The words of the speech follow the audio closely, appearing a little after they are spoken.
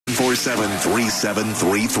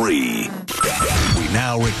247-3733. We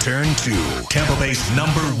now return to Tampa Bay's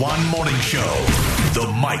 #1 morning show, The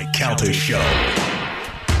Mike Calta Show.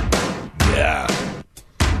 Yeah.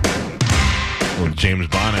 A little James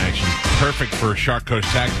Bond action. Perfect for Shark Coast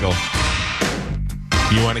Tactical.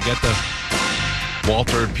 You want to get the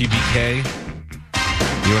Walter PPK?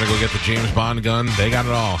 You want to go get the James Bond gun? They got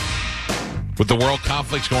it all. With the world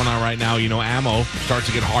conflicts going on right now, ammo starts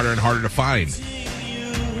to get harder and harder to find.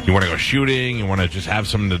 You want to go shooting, you want to just have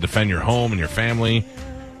something to defend your home and your family.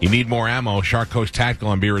 You need more ammo. Shark Coast Tactical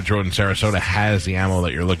on Bee Ridge Road in Sarasota has the ammo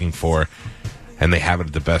that you're looking for, and they have it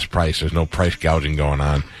at the best price. There's no price gouging going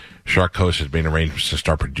on. Shark Coast has made arrangements to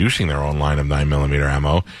start producing their own line of 9mm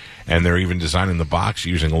ammo, and they're even designing the box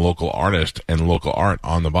using a local artist and local art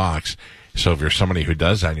on the box. So if you're somebody who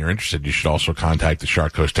does that and you're interested, you should also contact the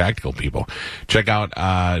Shark Coast Tactical people. Check out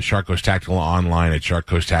Shark Coast Tactical online at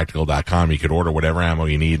sharkcoasttactical.com. You could order whatever ammo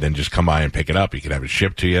you need, then just come by and pick it up. You could have it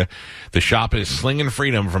shipped to you. The shop is Slingin'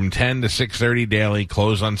 Freedom from 10 to 6:30 daily,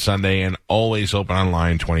 closed on Sunday, and always open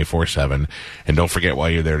online 24/7. And don't forget, while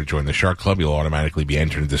you're there to join the Shark Club, you'll automatically be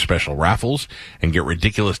entered into special raffles and get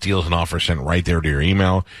ridiculous deals and offers sent right there to your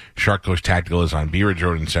email. Shark Coast Tactical is on Bee Ridge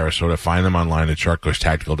Road in Sarasota. Find them online at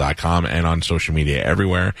sharkcoasttactical.com and on social media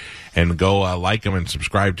everywhere. And go like them and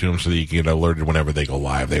subscribe to them so that you can get alerted whenever they go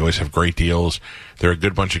live. They always have great deals. They're a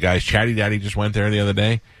good bunch of guys. Chatty Daddy just went there the other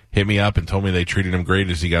day. Hit me up and told me they treated him great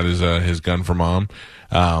as he got his gun for Mom.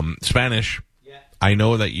 Spanish, yeah. I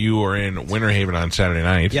know that you are in Winter Haven on Saturday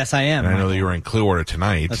night. Yes, I am. And I know that you were in Clearwater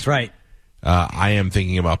tonight. That's right. I am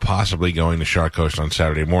thinking about possibly going to Shark Coast on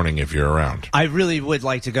Saturday morning if you're around. I really would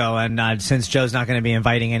like to go, and since Joe's not going to be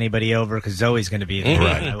inviting anybody over because Zoe's going to be there,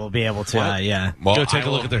 right. I will be able to, yeah. Well, go take a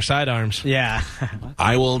look at their sidearms. Yeah.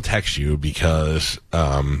 I will text you because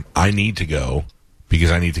I need to go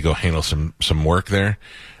because I need to go handle some work there.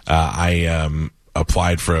 I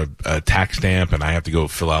applied for a tax stamp, and I have to go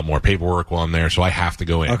fill out more paperwork while I'm there, so I have to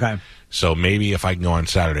go in. Okay. So maybe if I can go on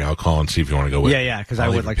Saturday, I'll call and see if you want to go with me. Yeah, because I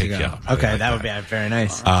would like to go. Okay, that would be very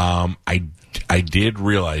nice. I did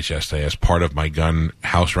realize yesterday, as part of my gun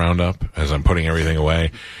house roundup, as I'm putting everything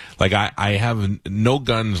away, like I have no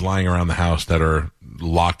guns lying around the house that are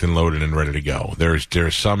locked and loaded and ready to go. There's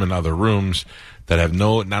some in other rooms that have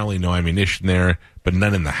not only no ammunition there, but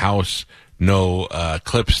none in the house. No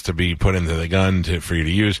clips to be put into the gun for you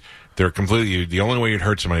to use. They're completely. The only way you'd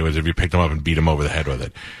hurt somebody was if you picked them up and beat them over the head with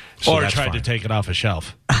it. So or tried to take it off a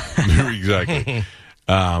shelf. Exactly.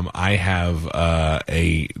 I have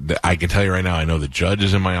I can tell you right now, I know the judge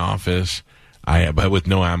is in my office, but with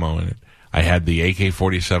no ammo in it. I had the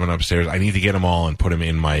AK-47 upstairs. I need to get them all and put them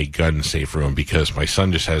in my gun safe room because my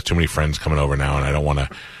son just has too many friends coming over now, and I want to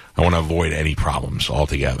avoid any problems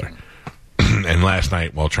altogether. And last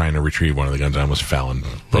night, while trying to retrieve one of the guns, I almost fell and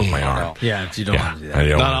broke my arm. Yeah, you don't want to do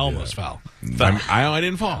that. Not almost fell. I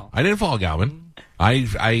didn't fall. I didn't fall, Galvin.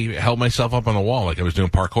 I held myself up on the wall like I was doing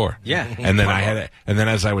parkour. Yeah. And then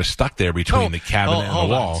as I was stuck there between the cabinet and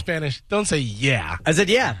the wall. Spanish. Don't say yeah. I said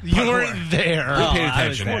yeah. You weren't there. You paid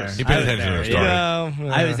attention. You paid attention to the story.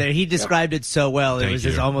 I was there. He described it so well. It was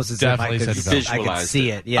just almost as if I could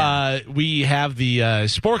see it. Yeah. We have the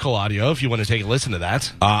Sporkle audio if you want to take a listen to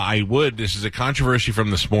that. I would. This is a controversy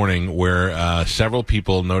from this morning where several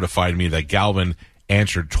people notified me that Galvin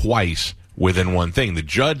answered twice within one thing. The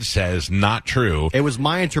judge says not true. It was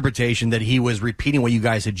my interpretation that he was repeating what you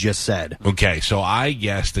guys had just said. Okay, so I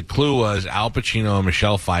guessed the clue was Al Pacino and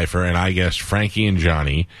Michelle Pfeiffer, and I guessed Frankie and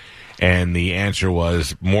Johnny, and the answer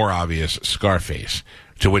was more obvious, Scarface,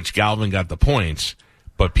 to which Galvin got the points,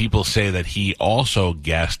 but people say that he also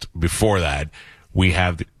guessed before that. We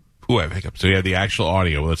have the... Ooh, I have hiccups. So we have the actual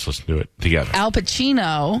audio. Let's listen to it together. Al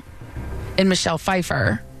Pacino and Michelle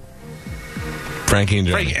Pfeiffer. Frankie and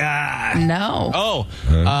Johnny. No. Oh,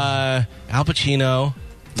 Al Pacino.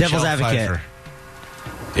 Devil's Michelle Advocate.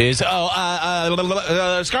 Pfeiffer is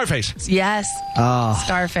Scarface. Yes. Oh.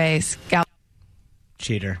 Scarface.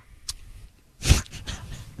 Cheater.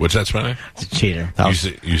 What's that, Spenny? It's a cheater.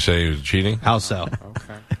 You say he was cheating? How so?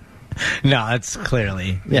 Okay. No, that's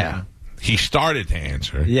clearly. Yeah. He started to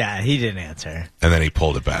answer. Yeah, he didn't answer. And then he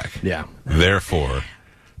pulled it back. Yeah. Therefore,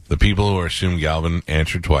 the people who assume Galvin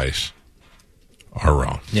answered twice are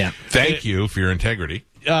wrong. Yeah. Thank you for your integrity.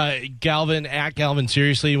 Galvin, at Galvin,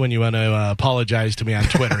 seriously, when you want to apologize to me on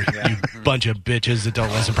Twitter, you bunch of bitches that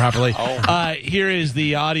don't listen properly. Here is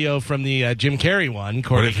the audio from the Jim Carrey one,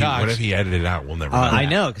 Courtney Cox. What if he edited it out? We'll never know. I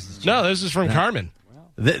know. No, this is from Carmen.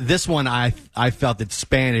 This one, I felt that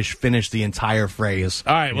Spanish finished the entire phrase.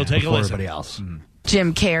 All right, we'll take a listen. Everybody else.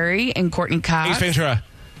 Jim Carrey and Courtney Cox. Ace Ventura.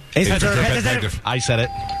 Ace Ventura. I said it.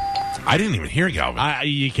 I didn't even hear Galvin.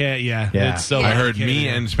 You can't, yeah. Yeah. I heard me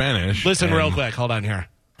and Spanish. Listen real quick. Hold on here.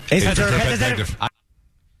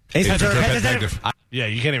 Yeah,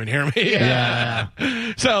 you can't even hear me. Yeah.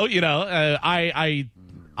 So,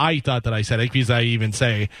 I thought that I said it because I even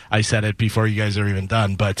say I said it before you guys are even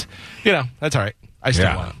done. But, that's all right. I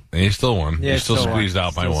still won. And you still won. Yeah, you still squeezed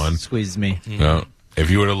out by one. Squeezed me. No. If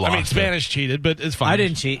you would have lost. Spanish cheated, but it's fine. I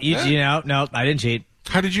didn't cheat. No, I didn't cheat.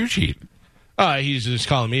 How did you cheat? He's just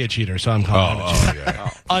calling me a cheater, so I'm calling him a cheater.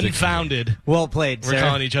 Yeah. Unfounded. Well played, We're sir.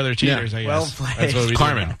 calling each other cheaters, I guess. Well played. That's what we do.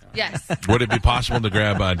 Carmen, Yes. would it be possible to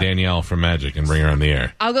grab Danielle from Magic and bring her on the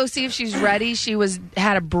air? I'll go see if she's ready. She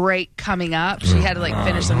had a break coming up. She had to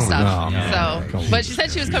finish some stuff. But she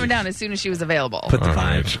said she was coming down as soon as she was available. Put the All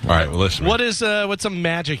five. right. All right, well, listen. What's some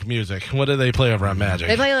Magic music? What do they play over on Magic?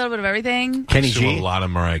 They play a little bit of everything. Kenny Do G. a lot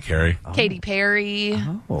of Mariah Carey. Katy Perry.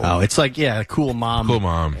 Oh, it's like cool mom. Cool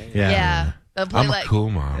mom. Yeah. They'll play I'm a cool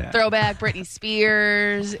mom. throwback Britney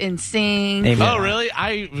Spears, NSYNC. Amen. Oh, really?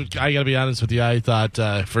 I got to be honest with you. I thought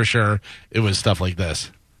for sure it was stuff like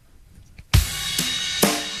this.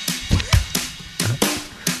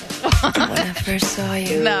 When I first saw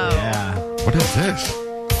you, No. Yeah. What is this?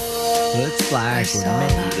 Looks like we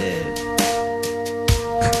made it.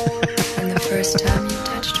 and the first time you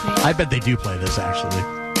touched me, I bet they do play this, actually.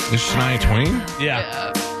 This Shania Twain?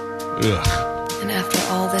 Yeah. Ugh. and after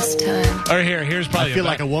all this time, Or here's probably I feel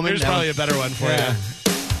like a woman. Here's probably a better one for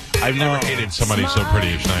you. I've never hated somebody so pretty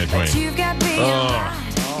as Shania Twain. you've got me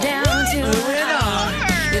down to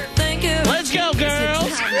you think it Let's go,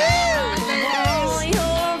 girls.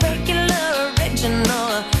 your regular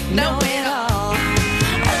original, know it all.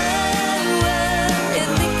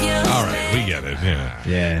 All right, we get it.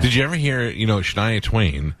 Yeah. Did you ever hear, Shania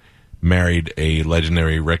Twain married a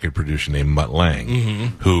legendary record producer named Mutt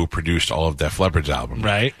Lange, who produced all of Def Leppard's album.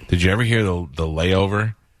 Right. Did you ever hear the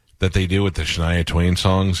layover that they do with the Shania Twain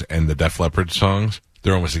songs and the Def Leppard songs?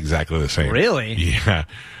 They're almost exactly the same. Really? Yeah.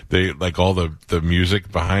 They like all the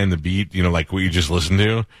music behind the beat, like what you just listened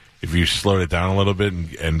to. If you slowed it down a little bit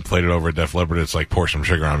and played it over at Def Leppard, it's like Pour Some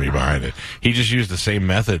Sugar on Me behind it. He just used the same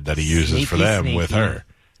method that he uses for them with her.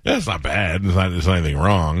 Yeah, it's not bad. There's not anything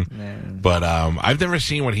wrong. But I've never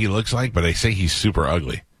seen what he looks like, but they say he's super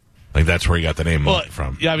ugly. Like, that's where he got the name Mutt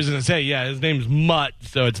from. Yeah, I was going to say, his name's Mutt,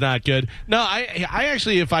 so it's not good. No, I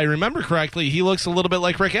actually, if I remember correctly, he looks a little bit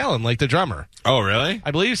like Rick Allen, like the drummer. Oh, really?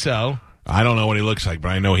 I believe so. I don't know what he looks like, but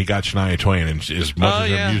I know he got Shania Twain, and as much as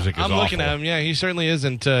her music is I'm awful. looking at him. Yeah, he certainly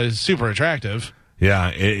isn't super attractive. Yeah,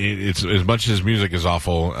 it's as much as his music is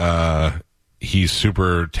awful, he's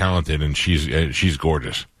super talented, and she's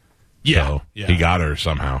gorgeous. Yeah, So he got her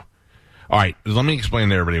somehow. All right, let me explain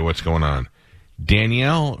to everybody what's going on.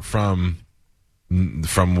 Danielle from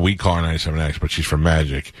we call her 97X, but she's from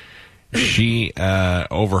Magic. She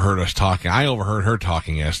overheard us talking. I overheard her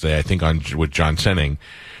talking yesterday, I think, with John Senning,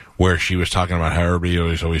 where she was talking about how everybody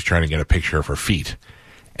was always trying to get a picture of her feet.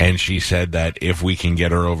 And she said that if we can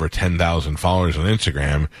get her over 10,000 followers on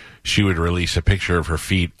Instagram, she would release a picture of her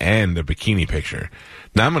feet and a bikini picture.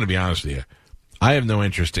 Now, I'm going to be honest with you. I have no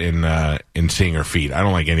interest in seeing her feet. I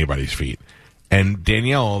don't like anybody's feet. And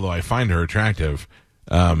Danielle, although I find her attractive,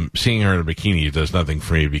 seeing her in a bikini does nothing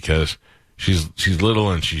for me because she's little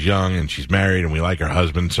and she's young and she's married and we like her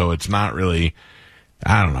husband. So it's not really,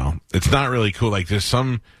 I don't know. It's not really cool. Like there's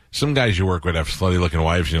some guys you work with have slutty looking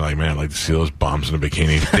wives and you're like, man, I'd like to see those bums in a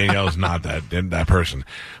bikini. Danielle's not that person.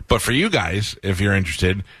 But for you guys, if you're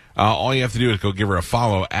interested, all you have to do is go give her a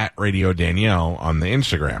follow at Radio Danielle on the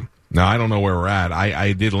Instagram. Now, I don't know where we're at.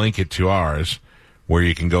 I did link it to ours, where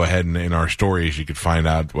you can go ahead and in our stories you could find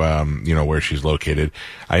out, where she's located.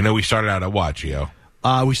 I know we started out at what, Gio?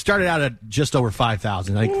 We started out at just over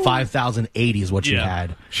 5,000. I think 5,080 is what she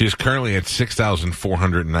had. She's currently at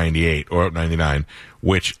 6,498 or 99,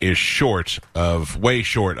 which is way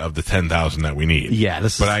short of the 10,000 that we need. Yeah,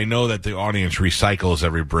 but I know that the audience recycles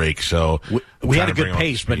every break, so we had a good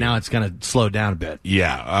pace, but now it's going to slow down a bit.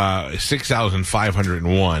 Yeah,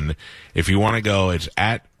 6,501. If you want to go, it's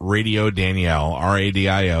at Radio Danielle,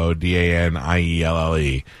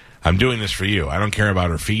 RADIODANIELLE. I'm doing this for you. I don't care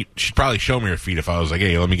about her feet. She'd probably show me her feet if I was like,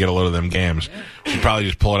 hey, let me get a load of them gams. She'd probably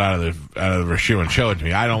just pull it out of her shoe and show it to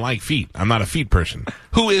me. I don't like feet. I'm not a feet person.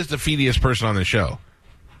 Who is the feetiest person on the show?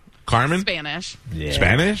 Carmen? Spanish. Yeah.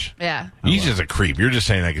 Spanish? Yeah. He's just a creep. You're just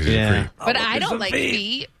saying that because he's a creep. But I don't like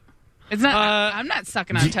feet. It's not. I'm not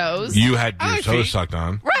sucking on toes. You had your toes sucked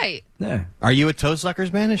on. Right. Yeah. Are you a toe sucker,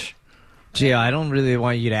 Spanish? Gio, I don't really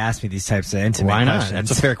want you to ask me these types of intimate Why not? questions.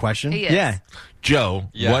 That's a fair question. Yeah. Joe,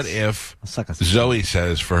 Yes. what if I'll suck on some Zoe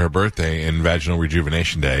says for her birthday in Vaginal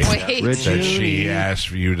Rejuvenation Day Wait. that she asked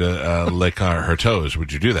for you to lick her toes?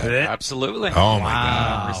 Would you do that? Absolutely. Oh, my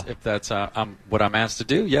God. If that's what I'm asked to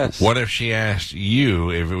do, yes. What if she asked you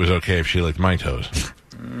if it was okay if she licked my toes?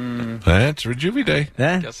 That's Rejuve Day.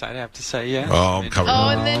 I guess I'd have to say yes. Oh, I'm coming Oh,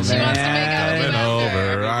 and then she wants to make out with coming you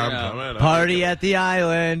over. after. I'm coming Party at the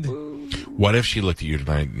island. What if she looked at you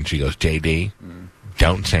tonight and she goes, JD,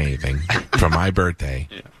 don't say anything. For my birthday,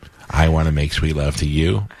 I want to make sweet love to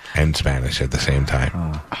you and Spanish at the same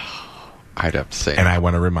time. I'd have to say. And I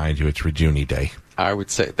want to remind you it's Rejuni Day. I would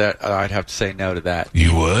say that. I'd have to say no to that.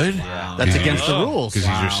 You would? That's against the rules. Because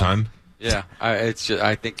he's your son? Yeah, it's just,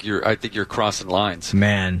 I think you're crossing lines.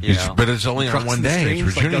 Man. You know? But it's only on one day.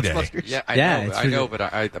 It's Rejuni Day. Yeah, Yeah, it's I know, but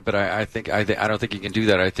I don't think you can do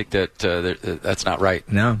that. I think that that's not right.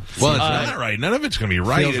 No. Well, it's not right. None of it's going to be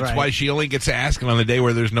right. Feels It's right. why she only gets to ask it on the day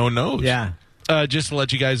where there's no nose. Yeah. Just to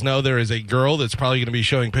let you guys know, there is a girl that's probably going to be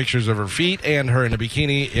showing pictures of her feet and her in a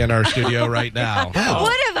bikini in our studio right now.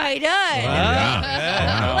 What have I done?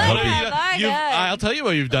 What have I done? I'll tell you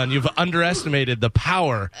what you've done. You've underestimated the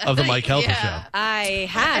power of the Mike Calta show. I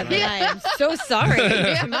have, and I am so sorry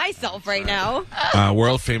to myself right now.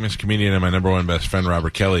 World famous comedian and my number one best friend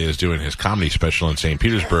Robert Kelly is doing his comedy special in St.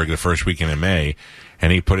 Petersburg the first weekend in May,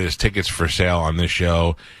 and he put his tickets for sale on this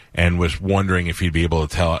show and was wondering if he'd be able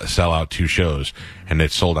to sell out 2 shows, and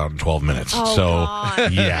it sold out in 12 minutes. Oh, so,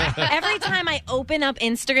 God. yeah. Every time I open up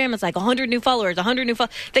Instagram, it's like 100 new followers, 100 new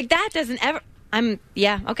followers. Like, that doesn't ever...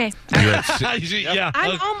 okay. You're at Yeah.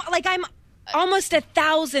 I'm almost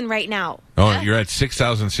 1,000 right now. you're at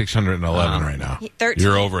 6,611 right now. 13.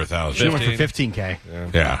 You're over 1,000. She went for 15K.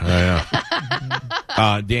 Yeah.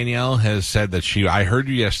 Danielle has said that I heard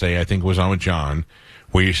you yesterday, I think it was on with John,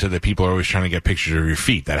 where you said that people are always trying to get pictures of your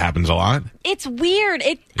feet. That happens a lot? It's weird.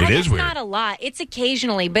 It is weird. Not a lot. It's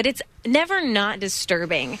occasionally, but it's never not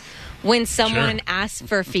disturbing when someone asks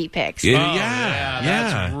for feet pics.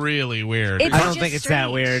 That's really weird. It's I don't just think it's that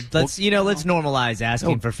strange. weird. Let's normalize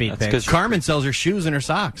asking for feet pics. Carmen sells her shoes and her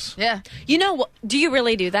socks. Yeah. You know, do you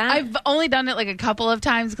really do that? I've only done it like a couple of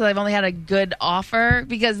times because I've only had a good offer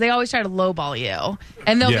because they always try to lowball you.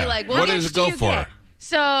 And they'll be like, well, what does it go for?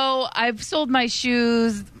 So I've sold my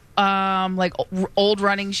shoes, old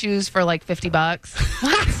running shoes for like $50.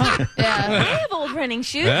 I Yeah. have old running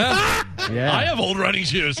shoes. Yeah. Yeah. I have old running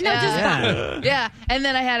shoes. No, just Yeah. And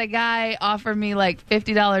then I had a guy offer me like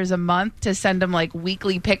 $50 a month to send him like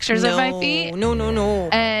weekly pictures of my feet. No.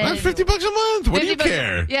 And That's $50 a month. What do you $50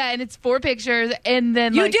 care? Yeah, and it's 4 pictures, and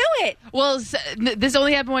then You do it. Well, this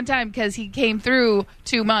only happened one time because he came through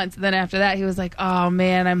 2 months, and then after that, he was like, "Oh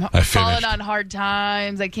man, I'm falling finished. on hard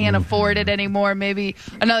times. I can't afford it anymore. Maybe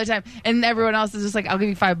another time." And everyone else is just like, "I'll give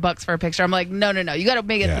you $5 for a picture." I'm like, "No. You got to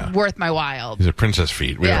make it worth my while." These are princess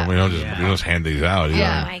feet. We Yeah. don't just hand these out.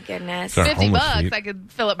 Yeah. Oh my goodness. Sorry. $50, homeless feet. I could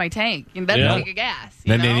fill up my tank. And that's Yeah. like a gas.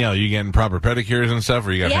 Then you know? Danielle, you getting proper pedicures and stuff,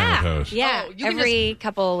 or you got hammer toes? Yeah. Oh, you can Every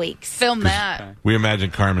couple of weeks. film that. We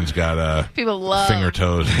imagine Carmen's got People love finger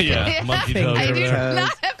toes. And Yeah, stuff. monkey toes. I over do there.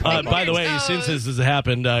 not have By the way, finger since toes. this has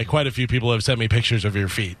happened, quite a few people have sent me pictures of your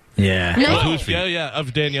feet. Yeah. No. Whose feet? Yeah,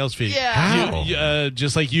 of Danielle's feet. Yeah. How?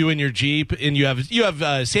 Just like you in your Jeep, and you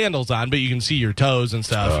have sandals on, but you can see your toes and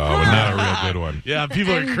stuff. Oh, but not a real good one. Yeah,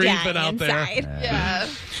 people are I'm creeping dying out there. inside. Yeah.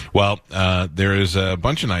 Well, there is a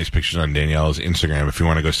bunch of nice pictures on Danielle's Instagram. If you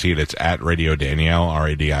want to go see it, it's at Radio Danielle,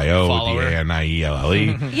 RADIO, Follow her. DANIELLE.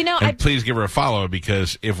 You know, And please give her a follow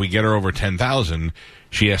because if we get her over 10,000,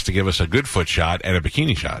 she has to give us a good foot shot and a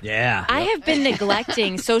bikini shot. Yeah. I have been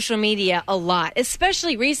neglecting social media a lot,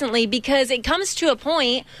 especially recently, because it comes to a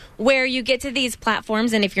point where you get to these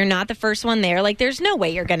platforms, and if you're not the first one there, like, there's no way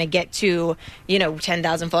you're going to get to,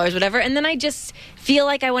 10,000 followers, whatever. And then I just feel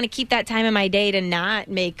like I want to keep that time in my day to not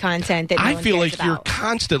make content that no I one feel cares like you're about.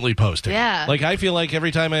 constantly posting. Yeah. Like, I feel like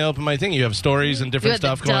every time I open my thing, you have stories and You different had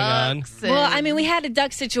the stuff going on. ducks Well, and- I mean, we had a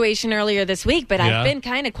duck situation earlier this week, but Yeah. I've been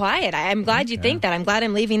kind of quiet. I'm glad you think that. I'm glad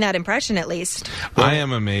I'm leaving that impression at least. I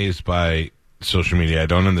am amazed by social media. I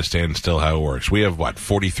don't understand still how it works. We have,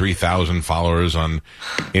 43,000 followers on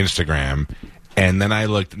Instagram. And then I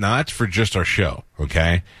looked, now that's for just our show,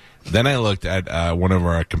 okay? Then I looked at one of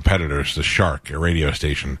our competitors, The Shark, a radio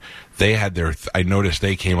station. They had I noticed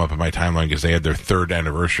they came up in my timeline because they had their 3rd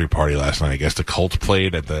anniversary party last night. I guess the Cult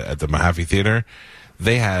played at the Mahaffey Theater.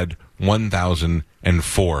 They had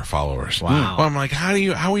 1,004 followers. Wow. Well, I'm like, how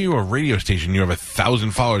are you a radio station? You have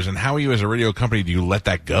 1,000 followers, and how are you as a radio company? Do you let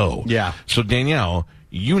that go? Yeah. So Danielle,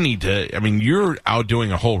 you need to. I mean, you're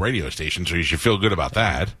outdoing a whole radio station, so you should feel good about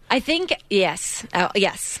that. I think, yes.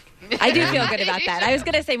 Yes. I do feel good about that. I was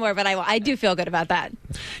going to say more, but I do feel good about that.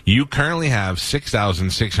 You currently have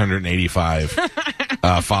 6,685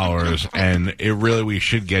 followers, and we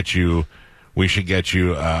should get you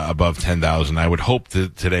above 10,000. I would hope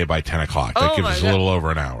today by 10 o'clock. That gives us a little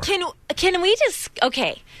over an hour. Can we just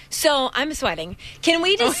okay? So I'm sweating. Can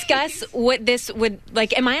we discuss what this would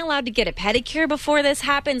like? Am I allowed to get a pedicure before this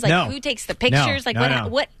happens? Like No. who takes the pictures? No. Like No.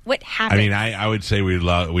 what happens? I mean, I would say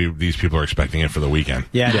these people are expecting it for the weekend.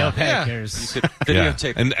 Yeah, no Yeah. pedicures. You could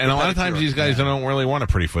videotape And a lot of times these guys don't really want a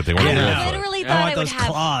pretty foot. They want a real I foot. literally I thought want I would those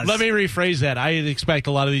have. claws. Let me rephrase that. I expect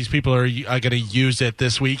a lot of these people are going to use it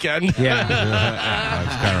this weekend. Yeah.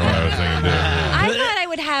 That's kind of what I was thinking, too. I thought I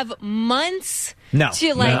would have months No.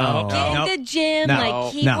 to like No. get No. in the gym, No.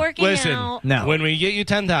 like keep No. working Listen, out. No. when we get you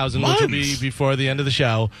 10,000, which will be Months. before the end of the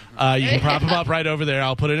show, you can prop them up right over there.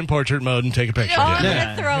 I'll put it in portrait mode and take a picture. Oh, I'm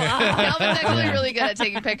Yeah. gonna throw up. Calvin's actually really good at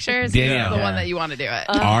taking pictures. Yeah. He's the one that you want to do it.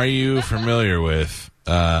 Are you familiar with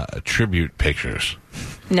tribute pictures?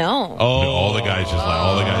 No. All the guys snickered.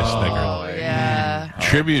 Oh, yeah.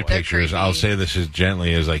 Tribute They're pictures, creepy. I'll say this as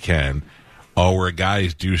gently as I can, where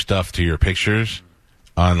guys do stuff to your pictures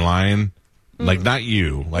online, like not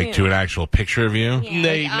you, like to an actual picture of you. Yeah.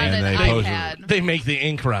 They, On And an they pose iPad. they make the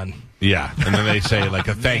ink run. Yeah, and then they say like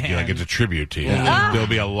a thank you, like it's a tribute to you. There'll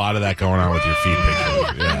be a lot of that going on with your feet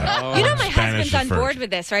pictures. Yeah. You know my Spanish husband's on is first. board with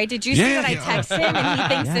this, right? Did you see Yeah, that I yeah. text him and he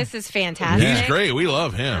thinks this is fantastic? He's great. We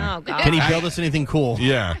love him. Oh god. Can he build us anything cool?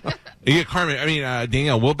 Yeah. Yeah, Carmen,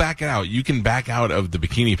 Danielle, we'll back it out. You can back out of the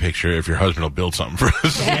bikini picture if your husband will build something for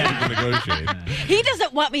us. We can negotiate. He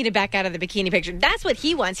doesn't want me to back out of the bikini picture. That's what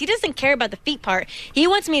he wants. He doesn't care about the feet part. He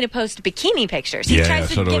wants me to post bikini pictures. He Yeah, tries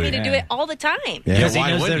to so do get we. me to do it all the time. Because he why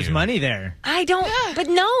knows wouldn't there's you? money there. I don't. But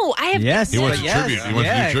no, I have. Yes. He wants but a yes. tribute. He wants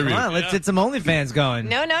to do yeah, tribute. Come on, let's get some OnlyFans going.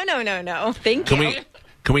 No. Thank you.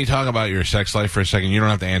 Can we talk about your sex life for a second? You don't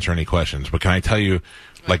have to answer any questions, but can I tell you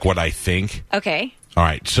like what I think? Okay. All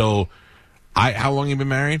right. So how long you been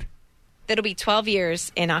married? That'll be 12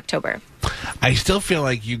 years in October. I still feel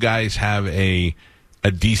like you guys have a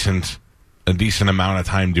decent amount of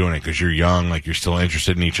time doing it because you're young, like you're still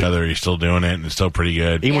interested in each other, you're still doing it, and it's still pretty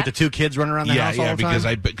good. Even with the two kids running around the house all the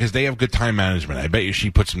time? because they have good time management. I bet you she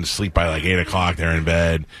puts them to sleep by like 8 o'clock. They're in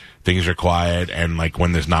bed, things are quiet, and like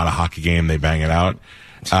when there's not a hockey game, they bang it out.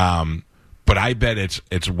 But I bet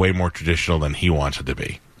it's way more traditional than he wants it to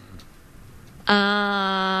be.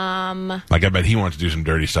 Like I bet he wants to do some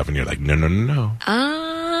dirty stuff, and you're like, no.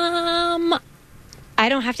 I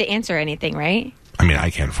don't have to answer anything, right? I mean, I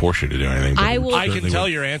can't force you to do anything. But I will- I can certainly tell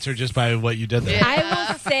would. your answer just by what you did there. Yeah. I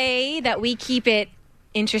will say that we keep it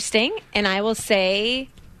interesting, and I will say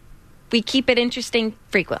we keep it interesting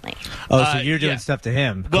frequently. Oh, so you're doing yeah. stuff to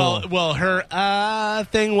him. Cool. Well, her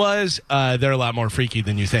thing was they're a lot more freaky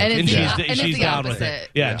than you think, And it's she's, the- and it's she's the down with it. opposite.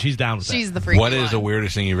 Yeah, and she's down with She's it. the freaky What is the one.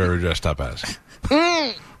 weirdest thing you've ever dressed up as?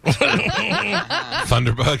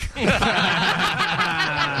 Thunderbug.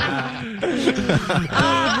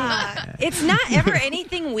 It's not ever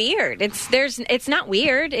anything weird. It's not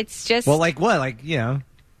weird. It's just Well, like what? Like, you know.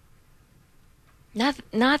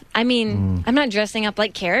 not. I mean, I'm not dressing up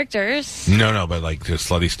like characters. No, but like just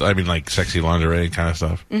slutty stuff. I mean, like sexy lingerie kind of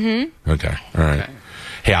stuff. Mm-hmm. Okay, all right.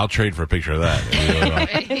 Hey, I'll trade for a picture of that. If you really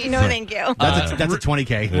want. No, thank you. That's a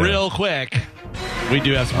 20K. Real quick, we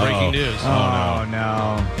do have some breaking news. Oh,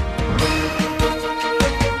 no.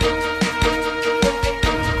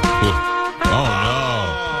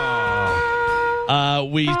 Oh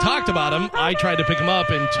We talked about him. I tried to pick him up,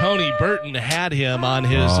 and Tony Burton had him on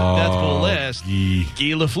his death pool list. Guy.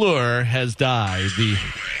 Guy Lafleur has died. no!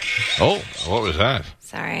 Oh, what was that?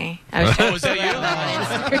 Sorry, I was Oh, was that you?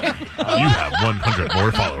 You have 100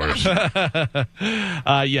 more followers.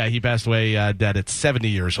 Yeah, he passed away dead at 70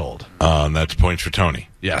 years old. And that's points for Tony.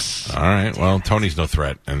 Yes. All right. Well, Tony's no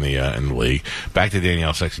threat in the league. Back to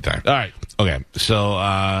Danielle, sexy time. All right. Okay,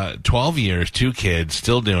 so 12 years, 2 kids,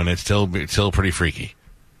 still doing it, still pretty freaky.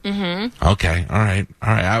 Mm-hmm. Okay, all right.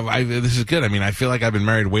 This is good. I mean, I feel like I've been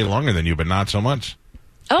married way longer than you, but not so much.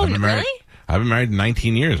 Oh, I've been married- really? I've been married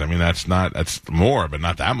 19 years. I mean, that's more, but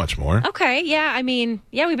not that much more. Okay, yeah. I mean,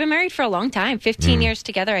 yeah, we've been married for a long time. 15 years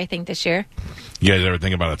together, I think, this year. You guys ever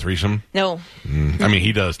think about a threesome? No. I mean,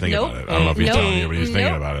 he does think Nope. about it. I don't know if he's Nope. telling you, but he's thinking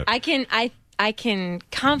Nope. about it. I can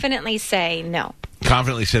confidently say no.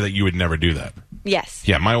 Confidently say that you would never do that. Yes.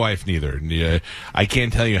 Yeah, my wife neither. Yeah, I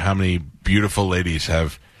can't tell you how many beautiful ladies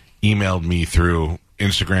have emailed me through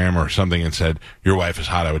Instagram or something and said, your wife is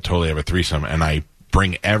hot, I would totally have a threesome. And I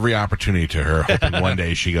bring every opportunity to her, hoping one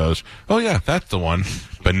day she goes, "Oh yeah, that's the one."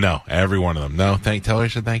 But no, every one of them. No, tell her I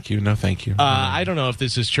said thank you. No, thank you. I don't know if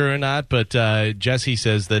this is true or not, but Jesse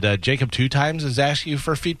says that Jacob 2 times has asked you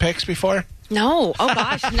for feet pics before. No. Oh,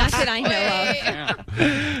 gosh. Not that I know of.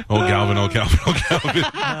 Oh, Galvin. I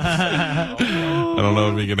don't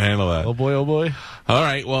know if he can handle that. Oh, boy. All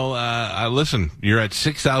right. Well, listen, you're at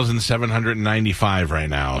 6,795 right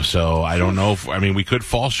now. So I don't know we could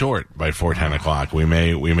fall short by 10 o'clock. We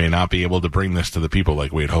may not be able to bring this to the people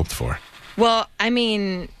like we had hoped for. Well, I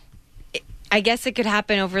mean, I guess it could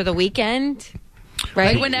happen over the weekend.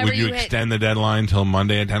 Right. Would you extend the deadline till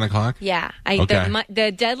Monday at 10 o'clock? Yeah. Okay.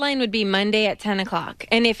 The deadline would be Monday at 10 o'clock.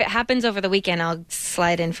 And if it happens over the weekend, I'll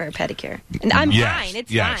slide in for a pedicure. And I'm fine.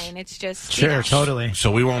 It's fine. It's just... Sure, totally.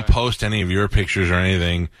 So we won't post any of your pictures or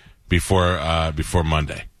anything before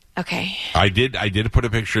Monday. Okay. I did put a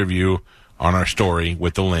picture of you on our story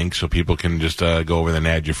with the link so people can just go over and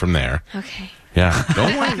add you from there. Okay. Yeah.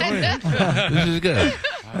 Don't worry. This is good.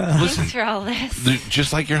 Listen, thanks for all this.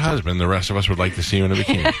 Just like your husband, the rest of us would like to see you in a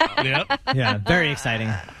bikini. Yep. Yeah, very exciting.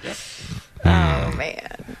 Oh,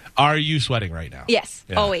 man. Are you sweating right now? Yes.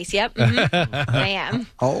 Yeah. Always. Yep. Mm-hmm. I am.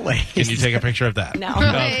 Always. Can you take a picture of that? No.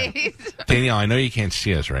 Okay. Danielle, I know you can't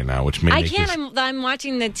see us right now, which may I make can. this... I'm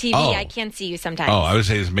watching the TV. Oh. I can see you sometimes. Oh, I would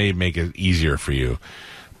say this may make it easier for you.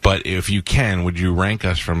 But if you can, would you rank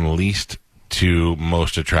us from least to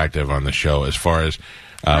most attractive on the show as far as...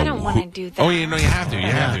 I don't want to do that. Oh, you have to. You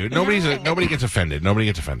have to. Nobody gets offended. Nobody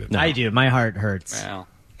gets offended. No. I do. My heart hurts. Well,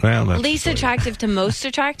 that's least attractive to most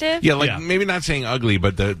attractive? Yeah, maybe not saying ugly,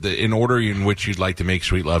 but the in order in which you'd like to make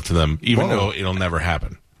sweet love to them, even though it'll never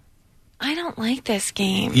happen. I don't like this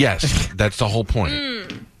game. Yes, that's the whole point.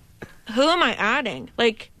 Who am I adding?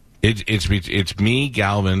 It's me,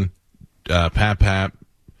 Galvin, Pap,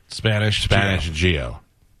 Spanish, and Gio.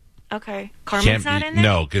 Okay. Carmen's not in there?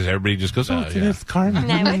 No, because everybody just goes, it's Carmen.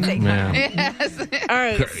 No, I would say Carmen. Yes. All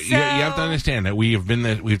right, so... You have to understand that we've done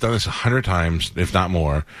this 100 times, if not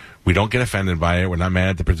more. We don't get offended by it. We're not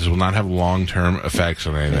mad at this will not have long-term effects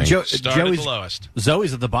on anything. Start at the lowest.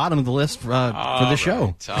 Zoe's at the bottom of the list for the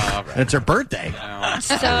show. Right. It's her birthday.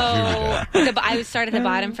 So I would start at the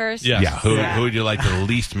bottom first? Yes. Yeah. Who would you like to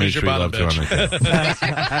least make sure you love to on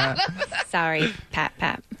the show? Sorry, Pat.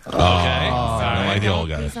 Okay. I don't like the old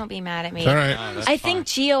guy. Please don't be mad at me. All right. I think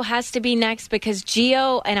Gio has to be next because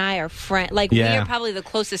Gio and I are friends. We are probably the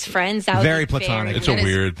closest friends. That very platonic. It's a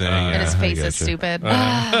weird thing. And his face is stupid.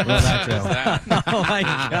 Oh my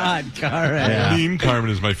God, Carmen. Yeah. Mean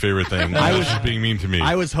Carmen is my favorite thing. I was being mean to me.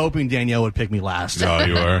 I was hoping Danielle would pick me last. Oh,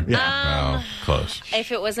 you were? Yeah. Close.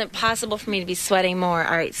 If it wasn't possible for me to be sweating more.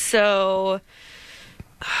 All right, so...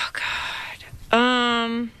 Oh, God.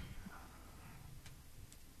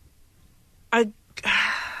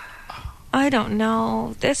 I don't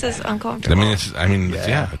know. This is uncomfortable. It's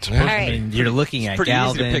supposed All right. You're looking at pretty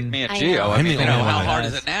Galvin. easy to pick me at Gio. How hard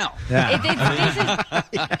is it now?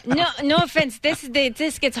 Yeah. No offense.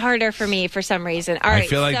 This gets harder for me for some reason. All right. I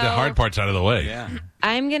feel like the hard part's out of the way. Yeah.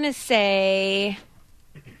 I'm gonna say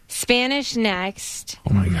Spanish next.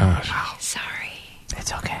 Oh my gosh. Sorry.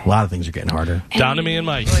 It's okay. A lot of things are getting harder. Down to me and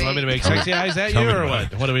Mike. You want me to make sexy eyes at you or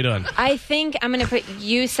what? What are we doing? I think I'm gonna put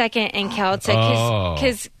you second and Calta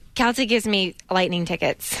because Calta gives me lightning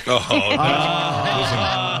tickets. Listen, if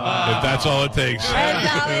that's all it takes.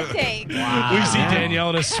 That's all it takes. Wow. We see Danielle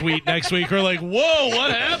in a suite next week. We're like, whoa,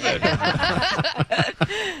 what happened?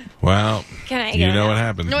 Well, Can I go you know now? what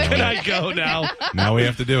happens. Can I go now? Now we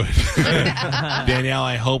have to do it. Danielle,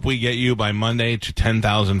 I hope we get you by Monday to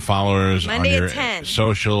 10,000 followers Monday on your at 10.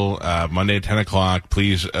 social. Monday at 10 o'clock.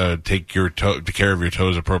 Please take care of your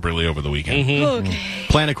toes appropriately over the weekend. Mm-hmm. Okay.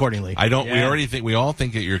 Plan accordingly. We all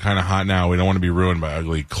think that you're kind of hot now. We don't want to be ruined by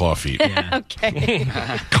ugly claw feet. Okay.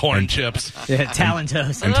 Corn chips. Yeah, talon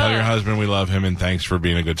toes. And tell your husband we love him and thanks for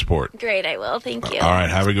being a good sport. Great, I will. Thank you. All right,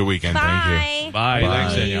 have a good weekend. Bye. Thank you. Bye.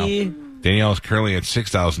 Thanks, Danielle. Danielle is currently at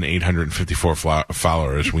 6,854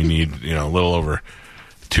 followers. We need, a little over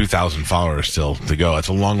 2,000 followers still to go. That's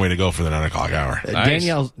a long way to go for the 9 o'clock hour. Nice.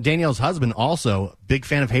 Danielle's husband also big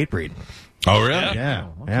fan of Hatebreed. Oh, really? Yeah.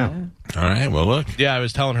 All right. Well, look. Yeah, I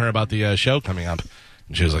was telling her about the show coming up.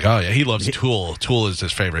 And she was like, oh, yeah, he loves Tool. Tool is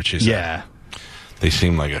his favorite, she said. Yeah. They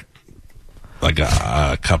seem like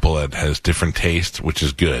a couple that has different tastes, which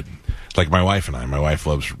is good. Like my wife and I. My wife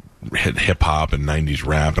loves hip hop and 90s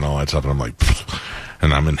rap and all that stuff. And I'm like,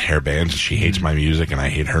 and I'm in hair bands and she hates my music and I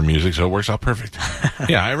hate her music. So it works out perfect.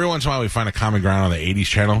 Yeah. Every once in a while we find a common ground on the 80s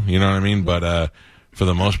channel. You know what I mean? But for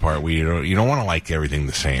the most part, you don't want to like everything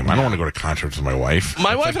the same. I don't want to go to concerts with my wife.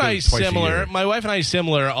 My wife and I similar. My wife and I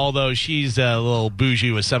similar, although she's a little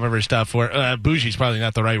bougie with some of her stuff. Bougie's probably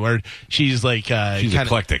not the right word. She's like she's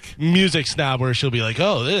eclectic, music snob, where she'll be like,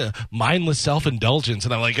 mindless self-indulgence,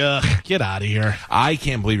 and I'm like, get out of here. I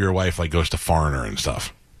can't believe your wife goes to Foreigner and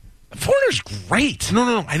stuff. Foreigner's great.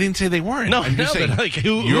 No, I didn't say they weren't. No, I'm just saying,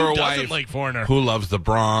 who your doesn't wife, like Foreigner? Who loves the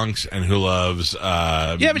Bronx and who loves...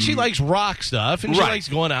 yeah, but she likes rock stuff, and she likes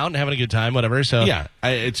going out and having a good time, whatever. So yeah,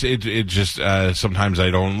 it just sometimes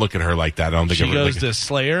I don't look at her like that. I don't think she goes to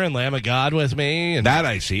Slayer and Lamb of God with me. And that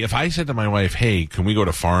I see. If I said to my wife, "Hey, can we go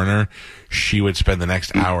to Foreigner?" she would spend the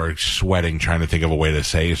next hour sweating trying to think of a way to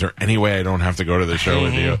say, "Is there any way I don't have to go to the show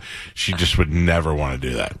with you?" She just would never want to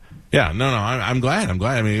do that. Yeah, no, I'm glad.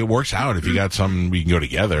 I mean, it works out if you got something we can go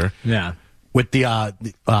together. Yeah. With the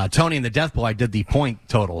Tony and the Death Bowl, I did the point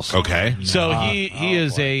totals. Okay. So he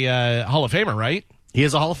is a Hall of Famer, right? He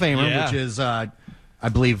is a Hall of Famer, which is, I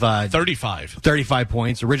believe... 35. 35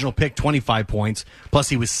 points. Original pick, 25 points. Plus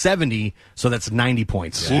he was 70, so that's 90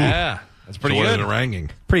 points. Yeah. That's pretty good. What is the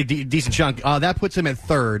ranking? Pretty decent chunk. That puts him at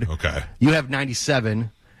third. Okay. You have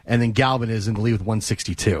 97, and then Galvin is in the lead with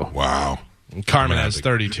 162. Wow. Carmen has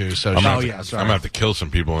 32, so I'm going to have to kill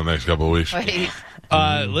some people in the next couple of weeks.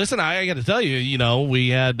 Listen, I got to tell you, we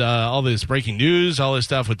had all this breaking news, all this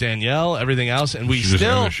stuff with Danielle, everything else, and we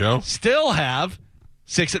still have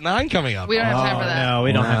 6 at 9 coming up. We don't have time for that. No,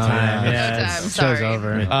 we don't have time. No Yeah, time. the show's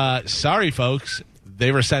over. Sorry, folks.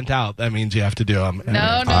 They were sent out. That means you have to do them.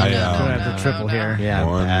 No. I have to triple here. Yeah,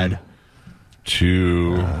 1,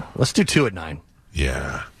 2. Let's do 2 at 9.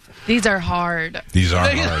 Yeah. These are hard. These are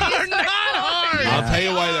hard. These are not hard. I'll tell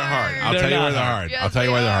you why they're hard. I'll tell you why they're hard. Yes, I'll tell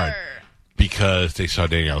you why they're hard. Because they saw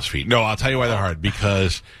Danielle's feet. No, I'll tell you why they're hard.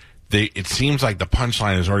 Because it seems like the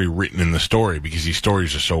punchline is already written in the story because these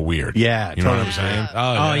stories are so weird. Yeah. You know what I'm saying?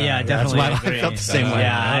 Oh, yeah, definitely. That's why I felt the same way.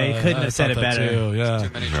 Yeah, I couldn't have said it better. Too, yeah.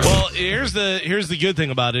 Well, here's the good thing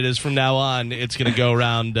about it is from now on it's going to go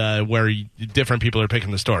around where different people are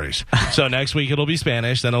picking the stories. So next week it'll be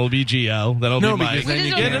Spanish, then it'll be Gio, then it'll be Mike.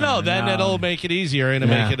 Then it'll make it easier and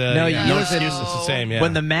make it no excuses the same. Yeah.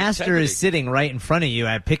 When the master is sitting right in front of you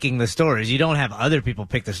at picking the stories, you don't have other people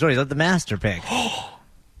pick the stories. Let the master pick.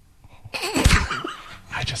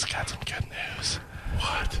 I just got some good news.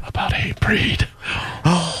 What? About Hatebreed.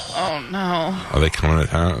 Oh, no. Are they coming to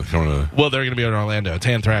town? Well, they're going to be in Orlando. It's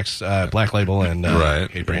Anthrax, Black Label, and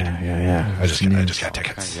Hatebreed. Yeah. I just got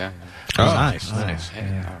tickets. Yeah. Oh, nice.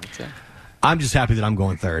 I'm just happy that I'm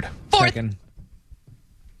going third. Second.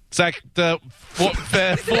 Fourth.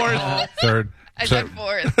 Third. I said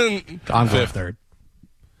fourth. I'm going third.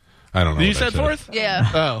 I don't know. You said fourth? Yeah.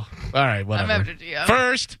 Oh, all right, whatever. I'm after Gio.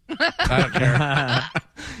 First. I don't care.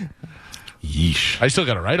 Yeesh. I still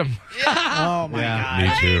got to write them. Oh, my God. Me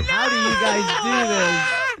too. How do you guys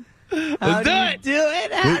do this? How do you do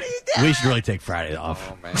it? How do you do it? We should really take Friday off.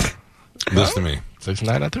 Oh, man. Listen to me. 6 and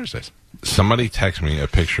 9 on Thursdays. Somebody text me a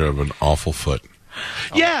picture of an awful foot.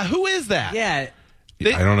 Yeah, who is that? Yeah.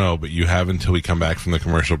 I don't know, but you have until we come back from the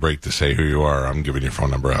commercial break to say who you are. I'm giving your phone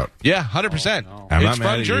number out. Yeah, 100%. I'm not It's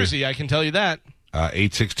mad from at Jersey, you. I can tell you that.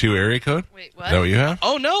 862 area code? Wait, what? Is that what you have?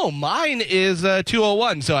 Oh, no, mine is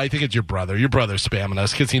 201, so I think it's your brother. Your brother's spamming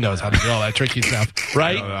us because he knows how to do all that tricky stuff,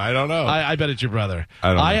 right? I don't know. I bet it's your brother. I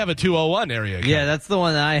don't know. have a 201 area code. Yeah, that's the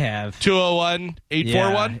one that I have.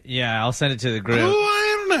 201-841? Yeah, I'll send it to the group. Oh,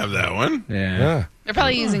 I don't have that one. Yeah. They're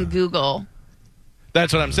probably using Google.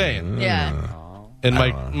 That's what I'm saying. Yeah. And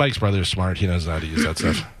Mike's brother is smart. He knows how to use that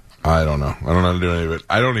stuff. I don't know. I don't know how to do any of it.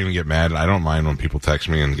 I don't even get mad. I don't mind when people text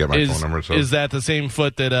me and get my phone number. So. Is that the same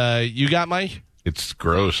foot that you got, Mike? It's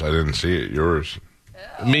gross. I didn't see it. Yours.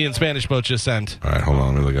 Me and Spanish boat just sent. All right, hold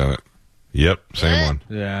on. Let me look at it. Yep, same one.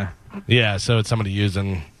 Yeah. Yeah, so it's somebody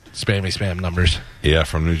using spam numbers. Yeah,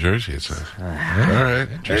 from New Jersey. It's all right.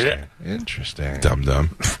 Interesting.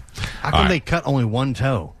 Dumb. How come they cut only one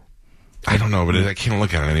toe? I don't know, but I can't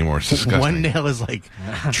look at it anymore. It's disgusting. One nail is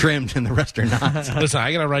trimmed and the rest are not. Listen,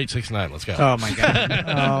 I gotta write 6-9. Let's go. Oh, my God.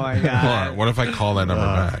 Oh, my God. Hold on. What if I call that number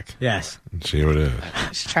back? Yes. And see what it is.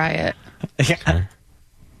 Just try it. Okay.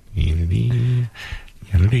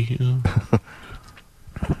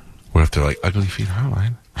 What if they're like Ugly Feet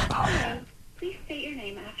Hotline? Please state your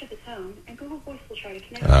name after the tone, and Google Voice will try to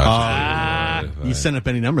connect. You send up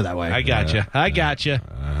any number that way. I got you.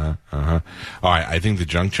 All right, I think the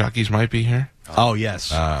junk jockeys might be here. Oh,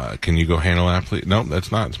 yes. Can you go handle that, please? No,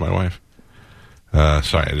 that's not. It's my wife.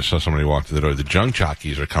 Sorry, I just saw somebody walk through the door. The junk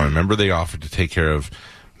jockeys are coming. Remember they offered to take care of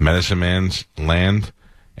Medicine Man's land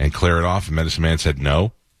and clear it off, and Medicine Man said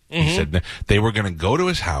no. He said no. They were going to go to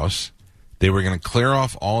his house, They were going to clear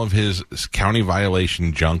off all of his county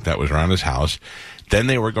violation junk that was around his house. Then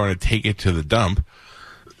they were going to take it to the dump.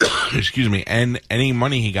 Excuse me. And any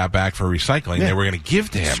money he got back for recycling, they were going to give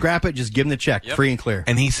to him. Scrap it, just give him the check, free and clear.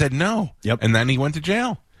 And he said no. Yep. And then he went to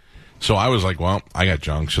jail. So I was like, well, I got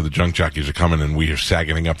junk. So the junk jockeys are coming, and we are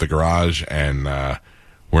sagging up the garage, and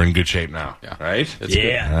we're in good shape now. Yeah. Right? It's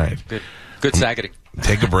good. All right. Good sagging.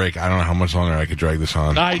 Take a break. I don't know how much longer I could drag this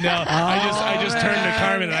on. I know. I just turned to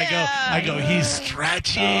Carmen and I go. He's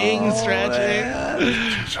stretching.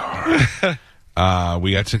 It's hard.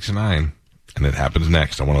 We got 6 and 9, and it happens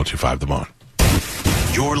next on 102.5 The Bone.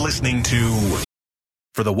 You're listening to.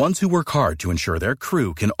 For the ones who work hard to ensure their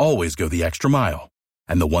crew can always go the extra mile,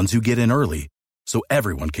 and the ones who get in early so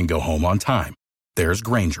everyone can go home on time, there's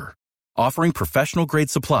Grainger, offering professional-grade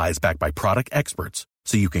supplies backed by product experts,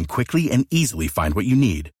 so you can quickly and easily find what you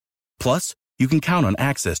need. Plus, you can count on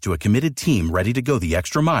access to a committed team ready to go the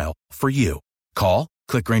extra mile for you. Call,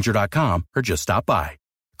 click Grainger.com, or just stop by.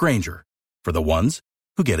 Grainger, for the ones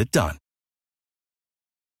who get it done.